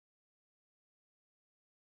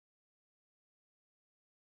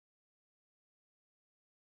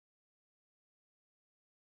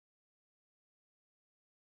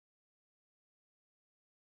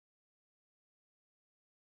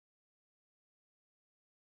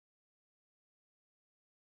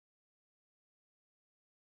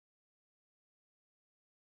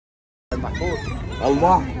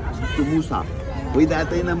الوحي to موسى وإذا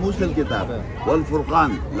آتينا موسى الكتاب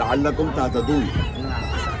والفرقان لعلكم تهتدون.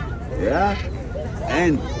 Yeah?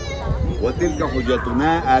 And وتلك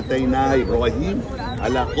حجتنا آتيناها إبراهيم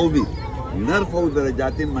على قومه نرفع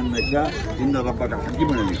درجات من نشاء إن ربك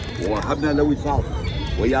حكيم عليم. ووهبنا له إسحاق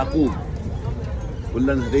ويعقوب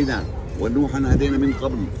كلا هدينا ونوحا هدينا من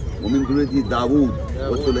قبل ومن ذريته داوود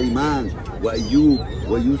وسليمان وأيوب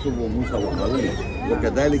ويوسف وموسى وهارون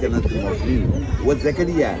وكذلك نجزي المرسلين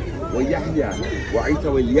وزكريا ويحيى وعيسى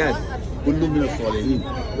والياس كل من الصالحين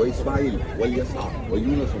وإسماعيل واليسع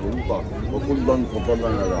ويونس ولوطا وكلا فضلنا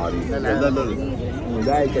على العالمين.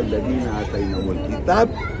 أولئك الذين آتيناهم الكتاب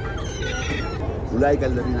أولئك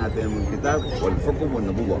الذين آتيناهم الكتاب والحكم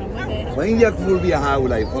والنبوة فإن يكفر بها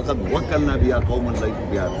هؤلاء فقد وكلنا بها قوما ليسوا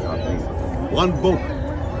بها بكافرين. One book.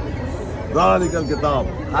 ذلك الكتاب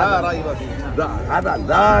لا ريب فيه. هذا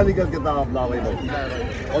ذلك الكتاب لا ريب فيه.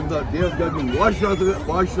 On the day of judgment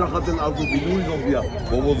وأشرقت الأرض بنور ربها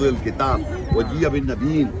ووضع الكتاب وجيء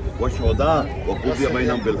بالنبيين والشهداء وقضي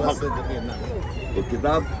بينهم بالحق.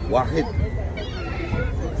 والكتاب واحد.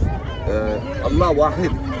 الله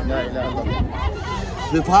واحد. لا إله إلا الله.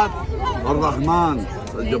 صفات الرحمن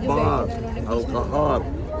الجبار القهار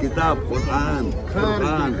كتاب قرآن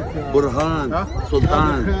برهان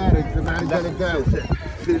سلطان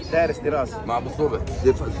دارس دراسة مع بالصوبة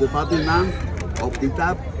صفات الإمام أو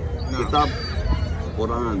كتاب كتاب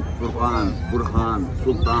قرآن فرقان برهان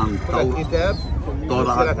سلطان كتاب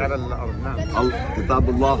نزلت على الأرض. نعم كتاب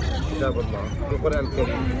الله القرآن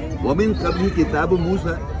الكريم. ومن قبله كتاب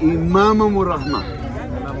موسى إماما ورحمة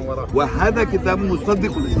وهذا كتاب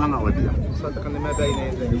مصدق لسان العربية. مصدقا لما بين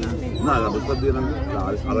يديه. لا مصدقا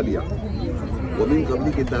العربية. ومن قبل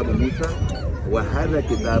كتاب موسى وهذا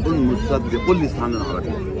كتاب مصدق لسان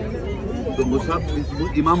العربية. المصحف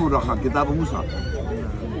اسمه إمام الرحمة كتاب موسى.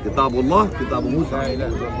 كتاب الله كتاب موسى.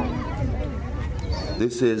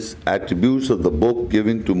 This is attributes of the book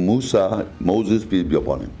given to Moses, peace be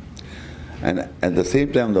upon him. And at the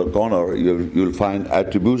same time, in the corner, you'll find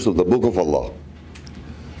attributes of the book of Allah.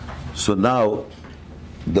 So now,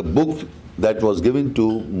 the book that was given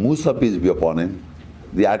to Musa, peace be upon him,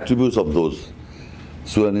 the attributes of those.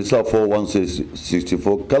 Surah Nisa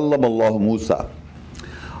 4:164, Kallam Allah Musa.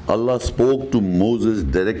 Allah spoke to Moses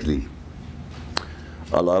directly.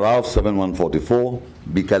 Al-Araf 7:144,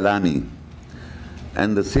 Bikalami.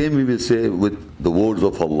 And the same we will say with the words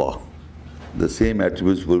of Allah. The same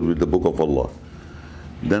attributes will be with the book of Allah.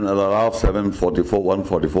 Then Al-Araf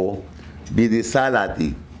 144,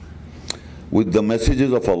 Bidisalati. With the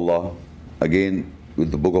messages of Allah, again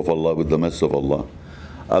with the book of Allah, with the message of Allah.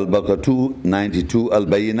 Al-Baqarah 292,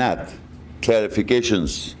 Al-Bayinat,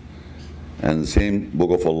 clarifications. And the same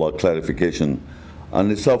book of Allah, clarification.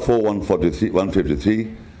 An-Nisa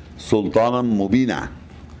 153, Sultanan Mubina,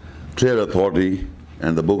 clear authority,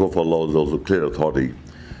 and the book of Allah is also clear authority.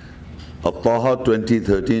 At-Taha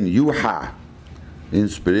 2013, Yuha,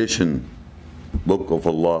 inspiration, book of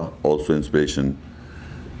Allah, also inspiration.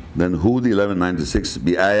 Then Hud 1196,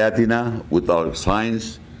 Bi ayatina, with our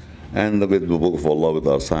signs, and with the book of Allah with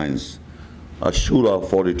our signs. Ash-Shura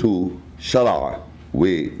 42, Shara,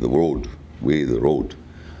 way, the road, way, the road.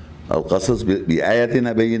 Al-Qasas Bi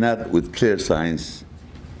ayatina bayinat, with clear signs,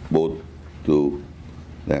 both to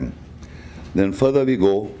them. Then further we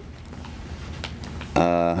go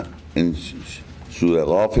in Surah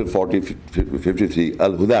Ghafir 53,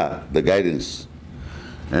 Al-Huda, the guidance.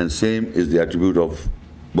 And same is the attribute of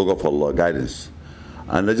Book of Allah, guidance.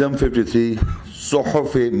 And Najm 53,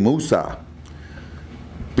 Suhuf Musa,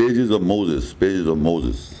 pages of Moses, pages of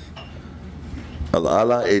Moses.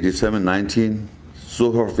 Al-Ala 87:19,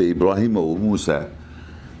 Suhuf Ibrahim wa Musa,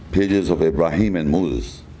 pages of Ibrahim and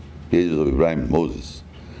Moses, pages of Ibrahim and Moses.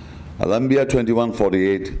 Al-Anbiya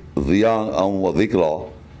 21:48, Dhiya'an wa Dhikra,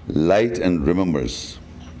 light and remembrance.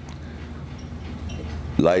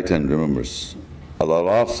 Light and remembrance.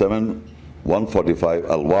 Al-Araf 7:145,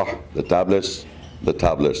 Al-Wah, the tablets, the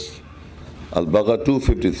tablets. Al-Baqarah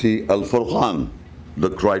 253, Al-Furqan, the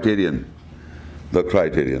criterion, the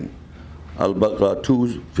criterion. Al-Baqarah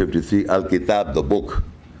 253, Al-Kitab, the book,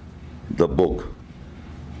 the book.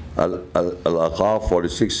 Al-Aqaf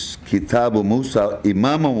 46, Kitabu Musa,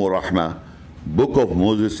 Imamam wa Rahmah, book of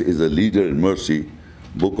Moses is a leader in mercy,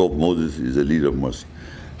 book of Moses is a leader of mercy.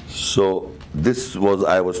 So this was,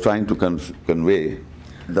 I was trying to convey.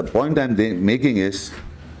 The point I'm making is,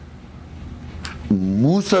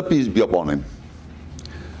 Musa, peace be upon him,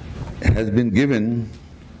 has been given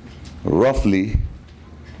roughly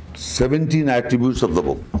 17 attributes of the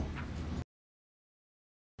book.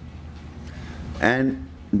 And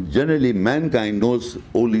generally mankind knows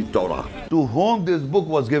only Torah. To whom this book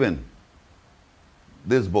was given?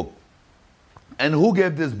 This book. And who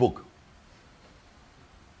gave this book?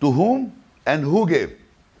 To whom and who gave?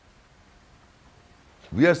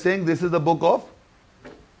 We are saying this is the book of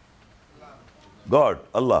God,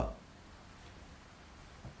 Allah.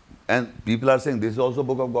 And people are saying this is also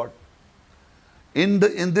book of God. In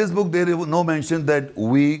this book there is no mention that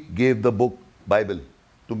we gave the book Bible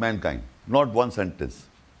to mankind. Not one sentence.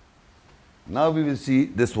 Now we will see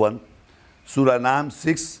this one. Surah Nam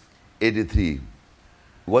 6:83.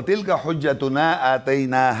 وَتِلْكَ حُجَّتُنَا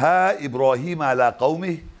آتَيْنَاهَا إِبْرَاهِيمَ عَلَىٰ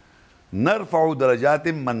قَوْمِهِ نَرْفَعُ دَرَجَاتٍ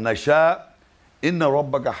مَّن نَّشَاءُ إِنَّ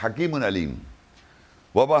رَبَّكَ حَكِيمٌ عَلِيمٌ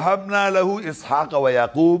وَوَهَبْنَا لَهُ إِسْحَاقَ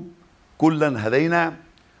وَيَعْقُوبَ كُلًّا هَدَيْنَا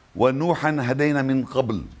وَنُوحًا هَدَيْنَا مِن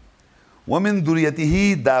قَبْلُ وَمِن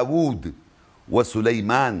ذُرِّيَّتِهِ داوود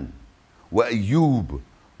وسليمان وأيوب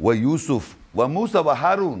ويوسف وموسى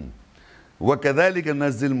وهارون وكذلك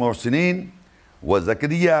نجزي المحسنين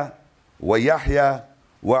وزكريا ويحيى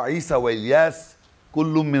وعيسى وإلياس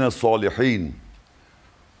كل من الصالحين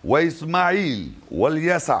وإسماعيل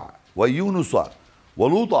واليسع ويونس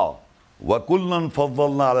ولوطا وكلا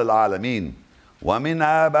فضلنا على العالمين ومن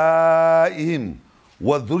آبائهم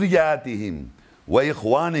وذرياتهم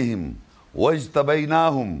وإخوانهم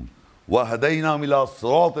واجتبيناهم وهديناهم إلى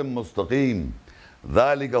صراط مستقيم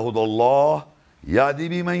ذلك هدى الله يهدي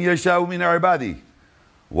بمن يشاء من عباده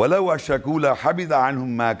ولو أشركوا لحبط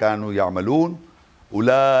عنهم ما كانوا يعملون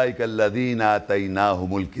أولئك الذين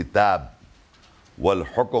آتيناهم الكتاب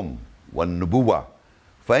والحكم والنبوة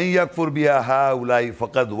فإن يكفر بها هؤلاء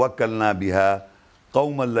فقد وكلنا بها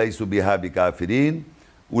قوما ليسوا بها بكافرين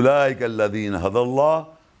أولئك الذين هدى الله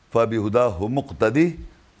فبهداه مقتدي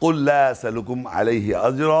قل لا أسألكم عليه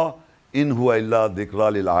أجرا إن هو إلا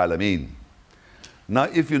ذكرى للعالمين. Now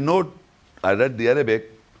if you note, I read the Arabic,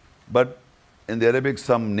 but in the Arabic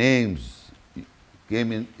some names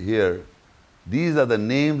came in here. These are the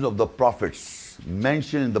names of the prophets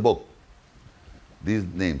mentioned in the book. These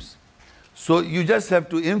names. So you just have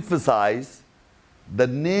to emphasize the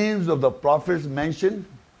names of the prophets mentioned.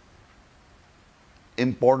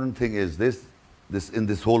 Important thing is this in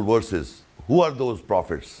this whole verses. Who are those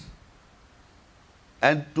prophets?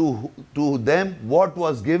 And to them what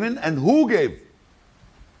was given and who gave?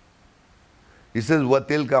 He says,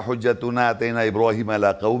 وَتِلْكَ حُجَّتُنَا آتَيْنَا إِبْرَاهِيمَ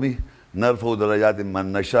عَلَىٰ قَوْمِهِ نَرْفَعُ دَرَجَاتٍ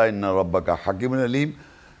مَّن نَّشَاءُ إِنَّ رَبَّكَ حَكِيمٌ عَلِيمٌ.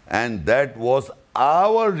 And that was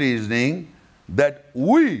our reasoning that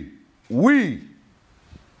we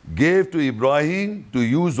gave to Ibrahim to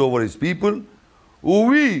use over his people.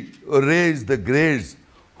 We raised the grades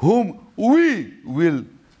whom we will.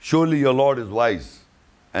 Surely your Lord is wise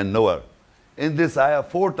and knower. In this ayah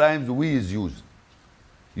 4 times we is used.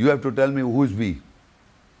 You have to tell me who is we.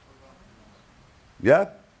 Yeah?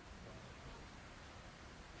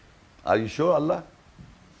 Are you sure, Allah?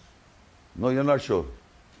 No, you're not sure.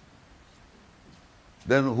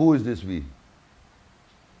 Then who is this we?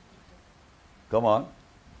 Come on.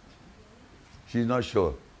 She's not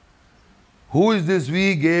sure. Who is this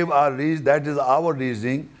we gave our reason? That is our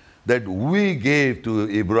reasoning that we gave to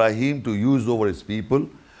Ibrahim to use over his people.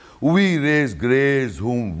 We raise grades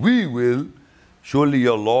whom we will. Surely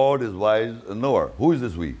your Lord is wise and knower. Who is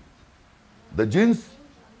this we? The jinns,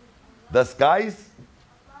 the skies,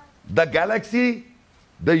 the galaxy,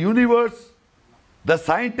 the universe, the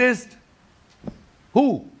scientist.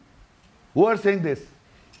 Who? Who are saying this?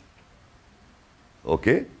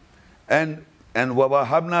 Okay. And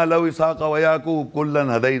وَوَهَبْنَا لَهُ إِسْحَاقَ وَيَعْقُوبَ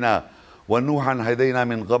كُلًّا هَدَيْنَا وَنُوحًا هَدَيْنَا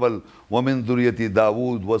مِن قَبْلُ وَمِن ذُرِّيَّتِ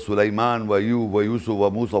داوود وسليمان وأيوب ويوسف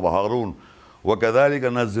وموسى وهارون وكذلك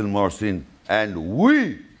نجزي المحسنين. And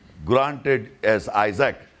we granted as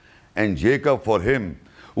Isaac and Jacob for him.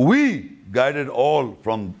 We guided all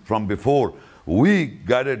from before. We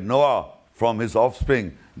guided Noah from his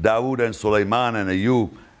offspring, Dawood and Sulaiman and Ayub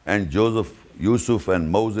and Joseph, Yusuf and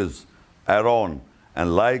Moses, Aaron.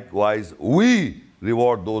 And likewise, we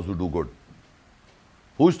reward those who do good.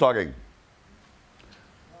 Who's talking?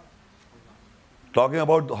 Talking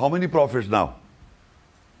about how many prophets now?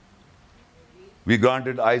 We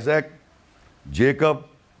granted Isaac, Jacob,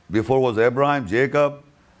 before was Abraham, Jacob,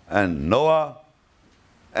 and Noah.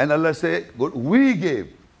 And Allah say, good, we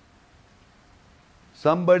gave.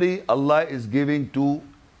 Somebody Allah is giving to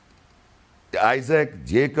Isaac,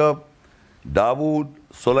 Jacob, Dawood,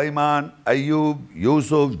 Sulaiman, Ayub,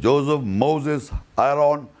 Yusuf, Joseph, Moses,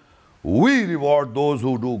 Aaron. We reward those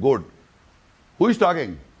who do good. Who is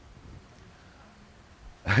talking?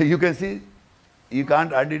 You can see, you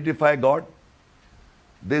can't identify God.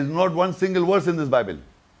 There is not one single verse in this Bible.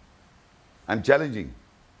 I'm challenging.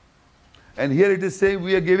 And here it is saying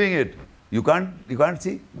we are giving it. You can't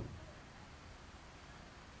see?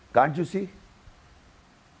 Can't you see?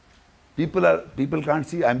 People can't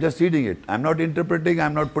see. I'm just reading it. I'm not interpreting,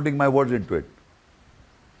 I'm not putting my words into it.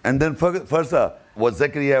 And then first was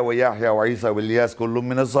Zakir wa Yahya wa Isa wa Ilyas kullum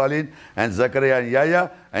min as-salihin, and Zakaria and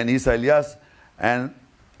Yahya and Isa Ilyas, and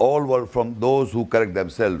all were from those who correct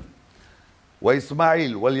themselves. Wa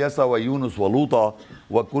Ismail wal Yasa wa Yunus wa Luta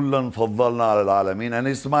wa kullan faddalna ala al-alamin. And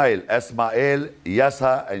Ismail,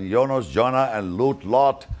 Yasa and Yunus, Jonah and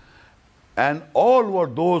Lot, and all were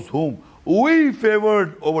those whom we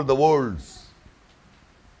favored over the worlds.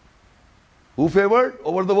 Who favored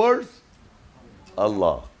over the worlds?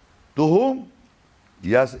 Allah. To whom?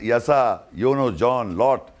 Yasa, Yunus, John,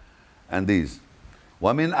 Lot, and these.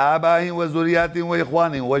 وَمِنْ آبَائِهِمْ وَذُرِّيَّاتِهِمْ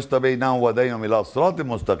وَإِخْوَانِهِمْ وَاجْتَبَيْنَاهُمْ وَهَدَيْنَاهُمْ إِلَىٰ صِرَاطٍ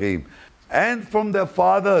مُسْتَقِيمٍ. And from their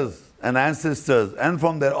fathers and ancestors, and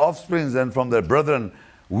from their offsprings, and from their brethren,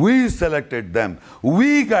 we selected them.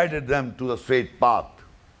 We guided them to the straight path.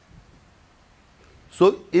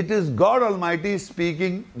 So it is God Almighty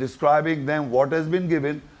speaking, describing them what has been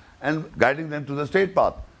given, and guiding them to the straight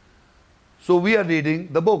path. So we are reading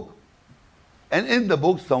the book. And in the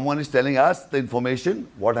book, someone is telling us the information,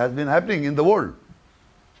 what has been happening in the world.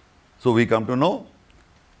 So we come to know.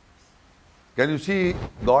 Can you see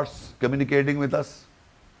God's communicating with us?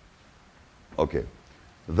 Okay.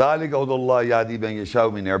 ذَلِكَ هُدَى اللَّهِ يَهْدِي مَن يَشَاءُ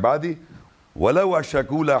مِنْ عِبَادِهِ وَلَوْ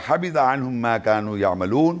أَشْرَكُوا لَحَبِطَ عَنْهُم مَّا كَانُوا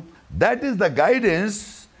يَعْمَلُونَ. That is the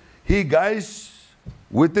guidance He guides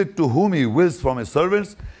with it to whom He wills from His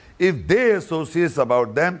servants. If they associate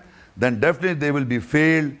about them, then definitely they will be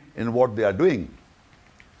failed in what they are doing.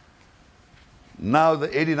 Now the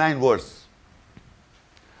 89th verse.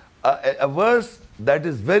 A verse that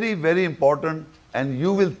is very, very important, and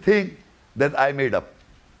you will think that I made up.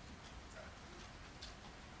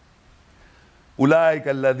 أُولَٰئِكَ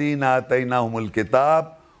الَّذِينَ آتَيْنَاهُمُ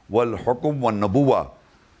الْكِتَابَ وَالْحُكْمَ وَالنُّبُوَّةَ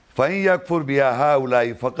فَإِن يَكْفُرْ بِهَا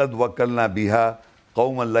هَؤُلَاءِ فَقَدْ وَكَّلْنَا بِهَا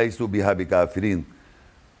قَوْمًا لَيْسُوا بِهَا بِكَافِرِينَ.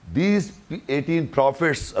 These 18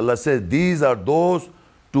 prophets, Allah says, these are those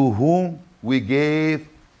to whom we gave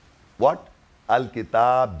what?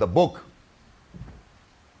 Al-Kitab, the book.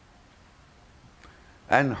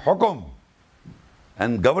 And Hukum,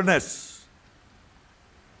 and governance,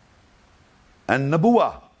 and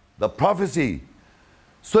Nabuwa, the prophecy.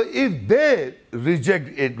 So if they reject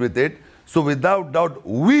it with it, so without doubt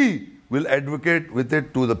we will advocate with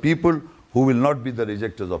it to the people who will not be the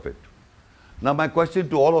rejectors of it. Now my question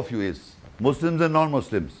to all of you is, Muslims and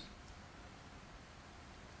non-Muslims,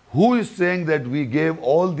 who is saying that we gave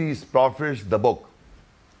all these prophets the book?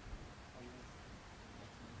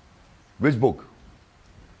 Which book?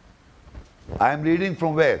 I am reading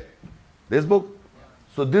from where? This book?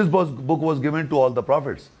 So this book was given to all the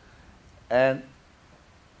prophets. And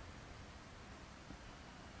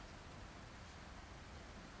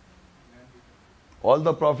all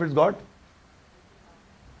the prophets got?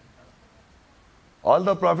 All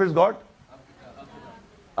the prophets got?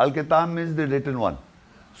 Al-Kitab means the written one.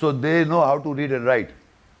 So they know how to read and write.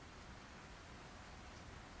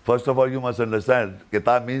 First of all, you must understand,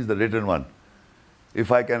 Kitab means the written one.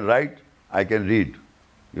 If I can write, I can read.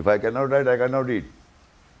 If I cannot write, I cannot read.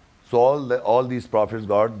 So all these prophets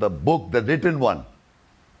got the book, the written one.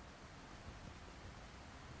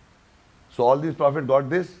 So all these prophets got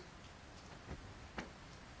this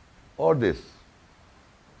or this.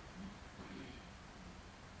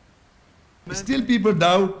 Still people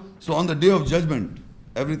doubt. So on the day of judgment,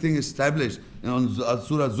 everything is established. On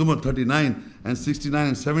Surah Zumar 39 and 69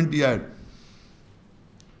 and 70 ayat.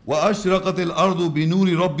 وَأَشْرَقَتِ الْأَرْضُ بِنُورِ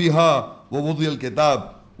رَبِّهَا وَوُضِيَ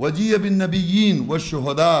الْكِتَابِ وَجِيَ بِالنَّبِيِّينَ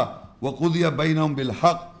وَالشُّهَدَاءِ وَقُضِيَ بَيْنَهُمْ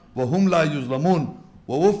بِالْحَقِّ وَهُمْ لَا يُظْلَمُونَ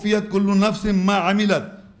وَوُفِّيَتْ كُلُّ نَفْسٍ مَا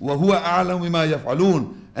عَمِلَتْ وَهُوَ أَعْلَمُ بِمَا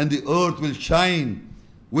يَفْعَلُونَ. And the earth will shine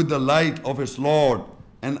with the light of its Lord.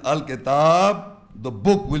 And Al-Kitab, the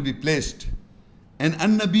book, will be placed. And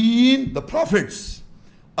An-Nabiyyin, the prophets,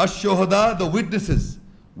 Ash-Shuhada, the witnesses,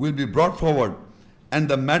 will be brought forward. And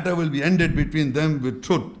the matter will be ended between them with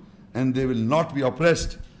truth. And they will not be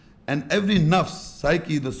oppressed. And every nafs,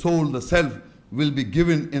 psyche, the soul, the self, will be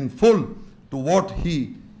given in full to what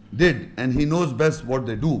he did. And he knows best what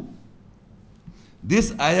they do.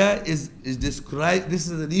 This ayah is described, this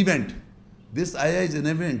is an event. This ayah is an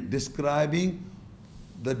event describing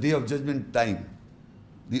the day of judgment time.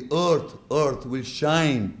 The earth will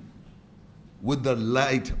shine with the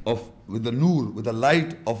light of, with the nur, with the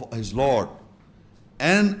light of his Lord.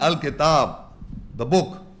 And Al-Kitab, the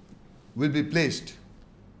book, will be placed.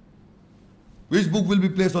 Which book will be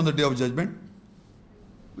placed on the day of judgment?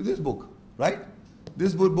 With this book, right?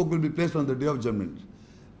 This book will be placed on the day of judgment.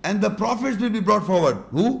 And the prophets will be brought forward.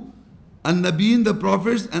 Who? An-Nabiyyin, the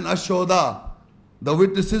prophets, and Ash-Shuhada, the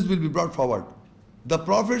witnesses will be brought forward. The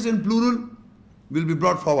prophets in plural will be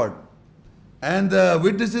brought forward. And the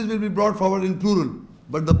witnesses will be brought forward in plural.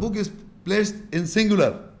 But the book is placed in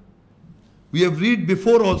singular. We have read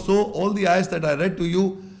before also, all the ayahs that I read to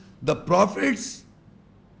you, the prophets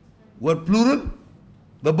were plural,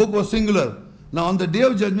 the book was singular. Now on the day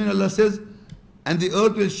of judgment, Allah says, and the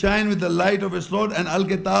earth will shine with the light of its Lord, and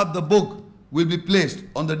Al-Kitab, the book, will be placed.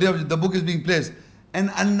 On the day of the book is being placed.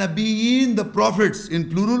 And An-Nabiyyin, the prophets in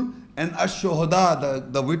plural, and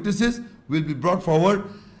Ash-Shuhada, the witnesses, will be brought forward.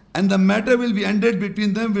 And the matter will be ended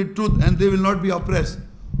between them with truth, and they will not be oppressed.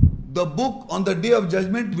 The book on the day of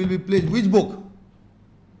judgment will be placed. Which book?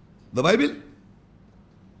 The Bible?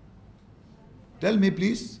 Tell me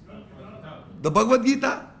please. The Bhagavad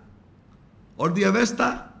Gita? Or the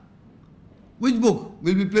Avesta? Which book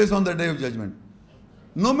will be placed on the day of judgment?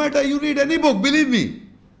 No matter you read any book, believe me.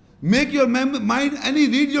 Make your mind,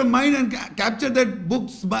 read your mind and capture that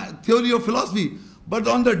book's theory or philosophy. But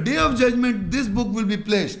on the day of judgment, this book will be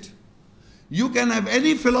placed. You can have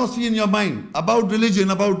any philosophy in your mind about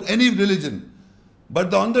religion, about any religion.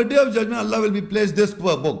 But on the day of judgment, Allah will be placed this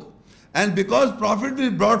book. And because prophet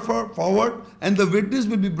will be brought forward and the witness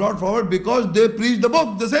will be brought forward because they preach the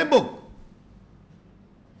book, the same book.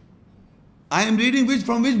 I am reading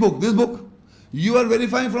from which book? This book. You are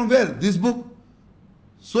verifying from where? This book.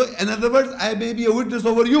 So in other words, I may be a witness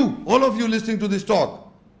over you, all of you listening to this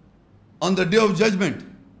talk. On the day of judgment,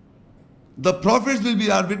 the prophets will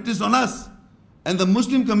be our witness on us. And the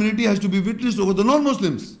Muslim community has to be witness over the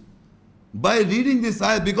non-Muslims by reading this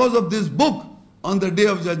ayah because of this book on the day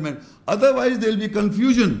of judgment. Otherwise, there will be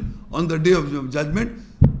confusion on the day of judgment.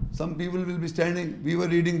 Some people will be standing, we were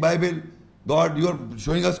reading Bible. God, you are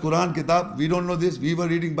showing us Quran, Kitab. We don't know this. We were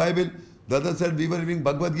reading Bible. The other said we were reading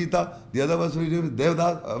Bhagavad Gita. The other was reading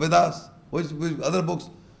Devdas, Vedas, which other books.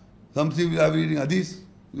 Some say we are reading Hadith.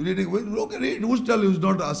 You're reading, okay, read. Who's telling you, who's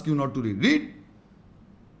not asking you not to read? Read.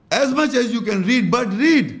 As much as you can read, but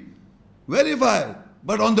read. Verify.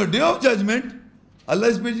 But on the day of judgment, Allah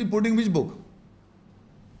is putting which book?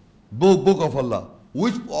 Book of Allah.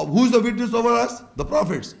 Who's the witness over us? The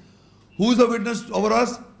prophets. Who's the witness over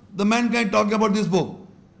us? The mankind talking about this book.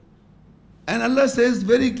 And Allah says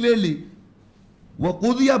very clearly,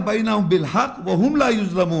 وَقُضِيَ بَيْنَهُمْ بِالْحَقِّ وَهُمْ لَا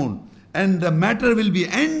يُظْلَمُونَ. And the matter will be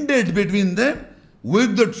ended between them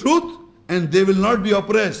with the truth, and they will not be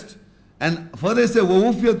oppressed. And further say,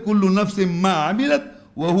 وَوُفِيَتْ كُلُّ نَفْسٍ مَا عَمِلَتْ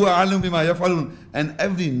وَهُوَ عَالِمٌ بِمَا يَفْعَلُونَ. And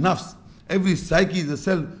every nafs, every psyche, the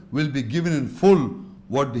self, will be given in full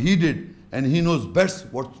what he did, and he knows best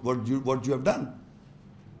what you have done.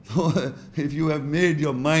 So if you have made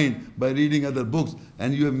your mind by reading other books,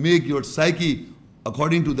 and you have made your psyche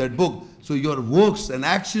according to that book, so your works and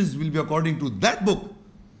actions will be according to that book.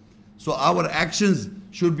 So our actions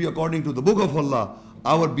should be according to the book of Allah.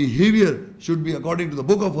 Our behavior should be according to the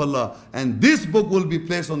book of Allah. And this book will be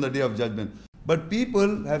placed on the day of judgment. But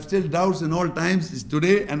people have still doubts in all times,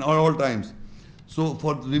 today and all times. So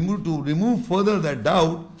to remove further that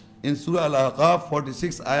doubt, in Surah Al-Ahqaf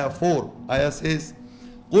 46 ayah 4, ayah says,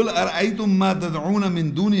 قُلْ أَرَأَيْتُمْ مَا تَدْعُونَ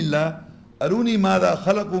مِن دُونِ اللَّهِ أَرُونِي مَاذَا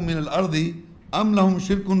خَلَقُوا مِنَ الْأَرْضِ أَمْ لَهُمْ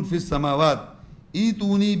شِرْكٌ فِي السَّمَاوَاتِ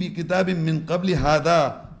إِيتُونِي بِكِتَابٍ مِّن قَبْلِ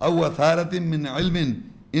هَذَا أَوْ أَثَارَةٍ مِّنْ عِلْمٍ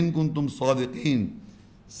إِن كُنتُمْ صَادِقِينَ.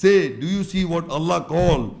 Say, do you see what Allah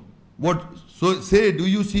called? Say, do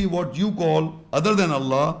you see what you call other than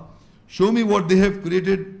Allah? Show me what they have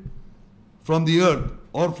created from the earth,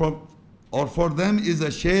 or for them is a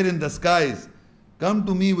share in the skies. Come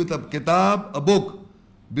to me with a kitab, a book,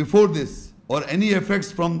 before this, or any effects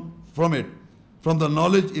from it, from the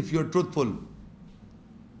knowledge, if you are truthful.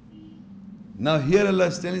 Now here Allah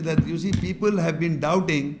is telling that, you see, people have been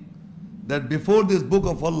doubting that before this book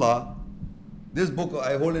of Allah, this book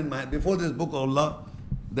I hold in my hand, before this book of Allah,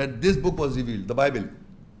 that this book was revealed, the Bible.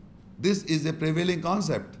 This is a prevailing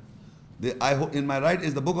concept. In my right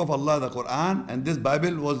is the book of Allah, the Quran, and this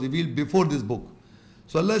Bible was revealed before this book.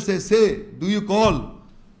 So Allah says, what you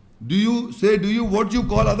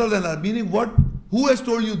call other than that? Meaning what? Who has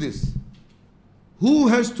told you this? Who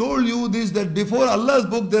has told you this, that before Allah's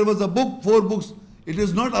book there was a book, 4 books? It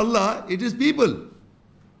is not Allah, it is people.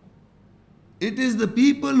 It is the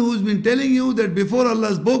people who's been telling you that before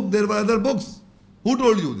Allah's book there were other books. Who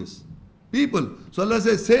told you this? People. So Allah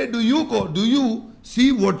says, do you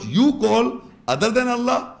see what you call other than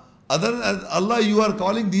Allah? Other than Allah you are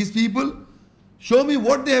calling these people? Show me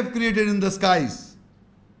what they have created in the skies.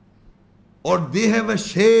 Or they have a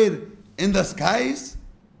share in the skies?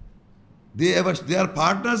 They are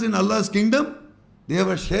partners in Allah's kingdom? They have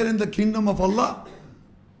a share in the kingdom of Allah?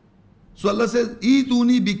 So Allah says,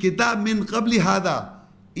 Ituni bi kitab min qabli hada.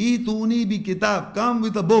 Ituni bi kitab. Come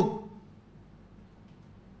with a book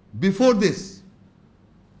before this.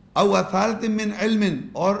 Aw atharatin min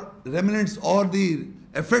ilmin, or remnants or the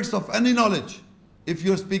effects of any knowledge. If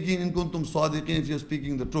you're speaking in kuntum sadiqin, if you're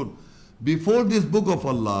speaking the truth. Before this book of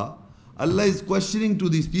Allah, Allah is questioning to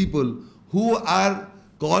these people who are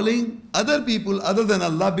calling other people other than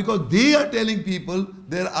Allah, because they are telling people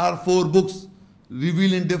there are 4 books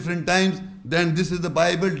revealed in different times. Then this is the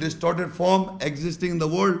Bible, distorted form existing in the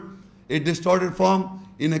world, a distorted form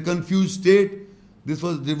in a confused state. This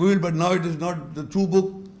was revealed, but now it is not the true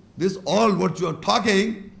book. This all what you are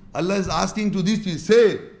talking, Allah is asking to these people,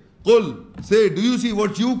 say, Qul, say, do you see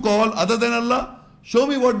what you call other than Allah? Show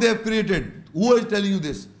me what they have created. Who is telling you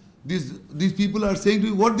this? These people are saying to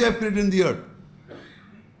you what they have created in the earth.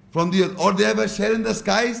 From the earth. Or they have a share in the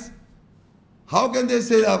skies. How can they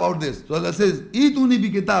say about this? So Allah says, Ituni bi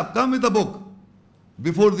kitab, come with a book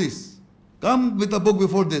before this. Come with a book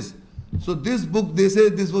before this. So this book, they say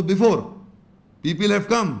this was before. People have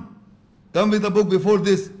come. Come with a book before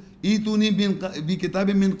this. Ituni bi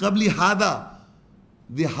kitabin min qabli hada.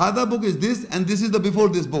 The hada book is this, and this is the before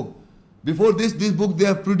this book. Before this book they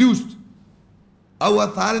have produced. Aw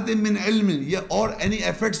atharatin min ilmin, or any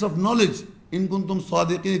effects of knowledge. In kuntum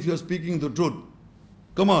sadiqin, if you are speaking the truth.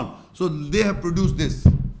 Come on. So they have produced this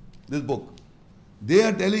book. They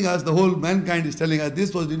are telling us, the whole mankind is telling us,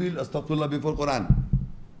 this was revealed, astaghfirullah, before Quran.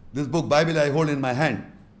 This book, Bible, I hold in my hand.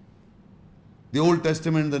 The Old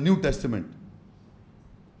Testament, the New Testament.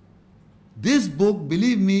 This book,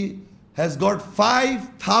 believe me, has got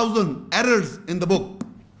 5,000 errors in the book.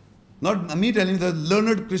 Not me telling you, the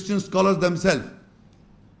learned Christian scholars themselves.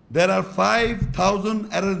 There are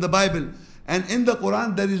 5,000 errors in the Bible. And in the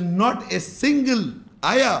Quran, there is not a single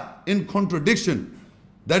ayah in contradiction.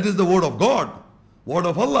 That is the word of God, word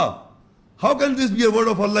of Allah. How can this be a word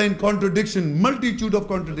of Allah in contradiction? Multitude of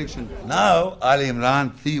contradiction. Now, Ali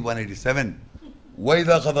Imran 3:187.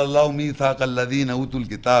 وَإِذَا خَذَ اللَّهُ مِيثَاقَ الَّذِينَ أُوتُوا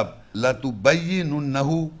الْكِتَابَ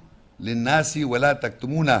لَتُبَيِّنُنَّهُ لِلنَّاسِ وَلَا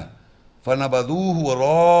تَكْتُمُونَهُ فَنَبَذُوهُ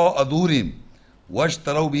وَرَاءَ ظُهُورِهِمْ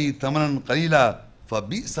وَاشْتَرَوْا بِهِ ثَمَنًا قَلِيلًا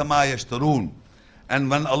فَبِئْسَ مَا يَشْتَرُونَ. And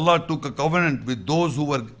when Allah took a covenant with those who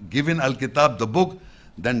were given Al-Kitab, the book,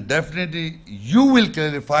 then definitely you will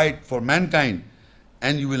clarify it for mankind,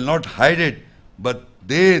 and you will not hide it, but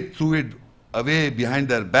they threw it away behind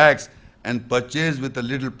their backs and purchased with a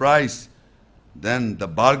little price. Then the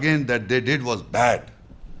bargain that they did was bad.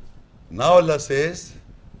 Now Allah says,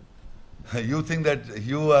 you think that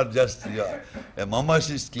you are just, a Muhammad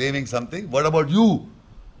is claiming something. What about you?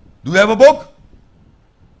 Do you have a book?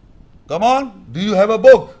 Come on, do you have a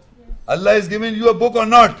book? Allah is giving you a book or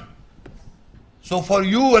not? So for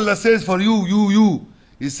you, Allah says for you.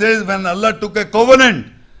 He says when Allah took a covenant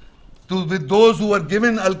with those who were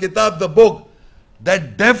given Al-Kitab, the book,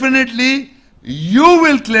 that definitely you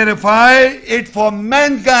will clarify it for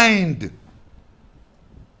mankind.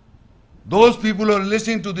 Those people who are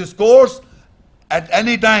listening to this course at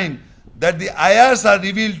any time, that the ayahs are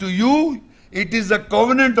revealed to you, it is the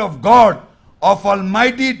covenant of God, of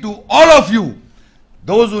Almighty to all of you.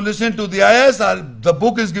 Those who listen to the ayahs, the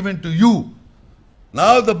book is given to you.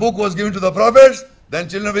 Now the book was given to the prophets, then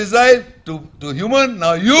children of Israel, to human,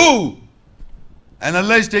 now you. And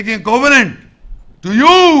Allah is taking a covenant to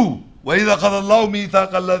you. وَإِذَا خَذَ اللَّهُ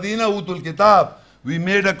مِيثَاقَ الَّذِينَ أُوتُوا الْكِتَابَ. We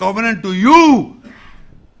made a covenant to you,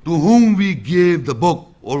 to whom we gave the book,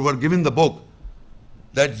 or were given the book,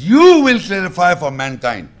 that you will clarify for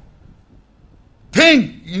mankind.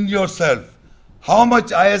 Think in yourself, how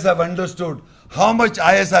much ayahs I've understood, how much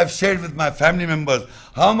ayahs I've shared with my family members,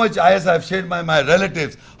 how much ayahs I've shared with my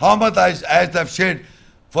relatives, how much ayahs I've shared.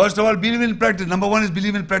 First of all, believe in practice. Number one is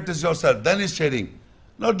believe in practice yourself, then is sharing.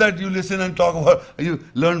 Not that you listen and talk about, you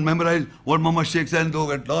learn, memorize what Mama Shaikh said and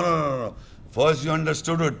do it. No. First you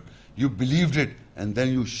understood it, you believed it, and then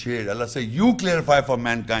you shared. Allah says, you clarify for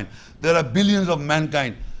mankind. There are billions of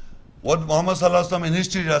mankind. What Muhammad Sallallahu Alaihi Wasallam in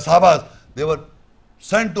history, the Sahabas, they were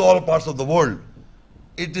sent to all parts of the world.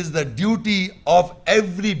 It is the duty of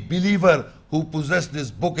every believer who possesses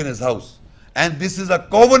this book in his house. And this is a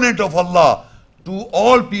covenant of Allah to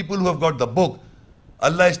all people who have got the book.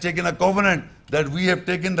 Allah has taken a covenant, that we have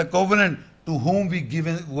taken the covenant to whom we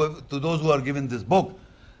given, to those who are given this book,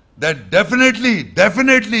 that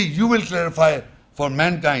definitely you will clarify for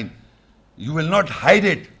mankind. You will not hide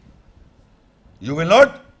it. You will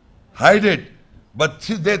not hide it. But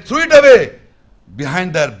they threw it away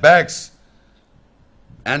behind their backs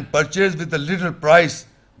and purchased with a little price.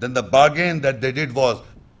 Then the bargain that they did was,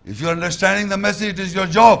 if you are understanding the message, it is your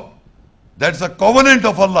job. That's a covenant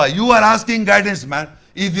of Allah. You are asking guidance, man.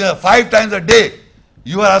 If you are 5 times a day,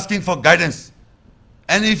 you are asking for guidance.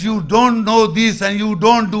 And if you don't know this and you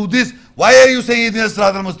don't do this, why are you saying Ihdina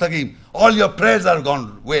Siratal Mustaqim? All your prayers are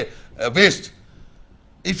gone waste.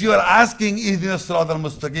 If you are asking Ihdina Siratal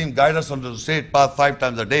Mustaqim, guide us on the straight path 5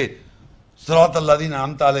 times a day, Siratal Ladina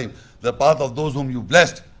Amta Alayhim, the path of those whom you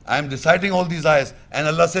blessed. I am reciting all these ayahs, and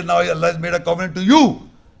Allah said, now Allah has made a covenant to you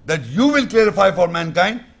that you will clarify for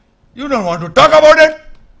mankind. You don't want to talk about it.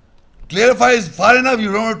 Clarify is far enough.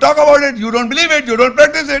 You don't want to talk about it. You don't believe it. You don't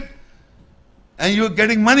practice it. And you're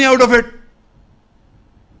getting money out of it.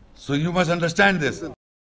 So you must understand this.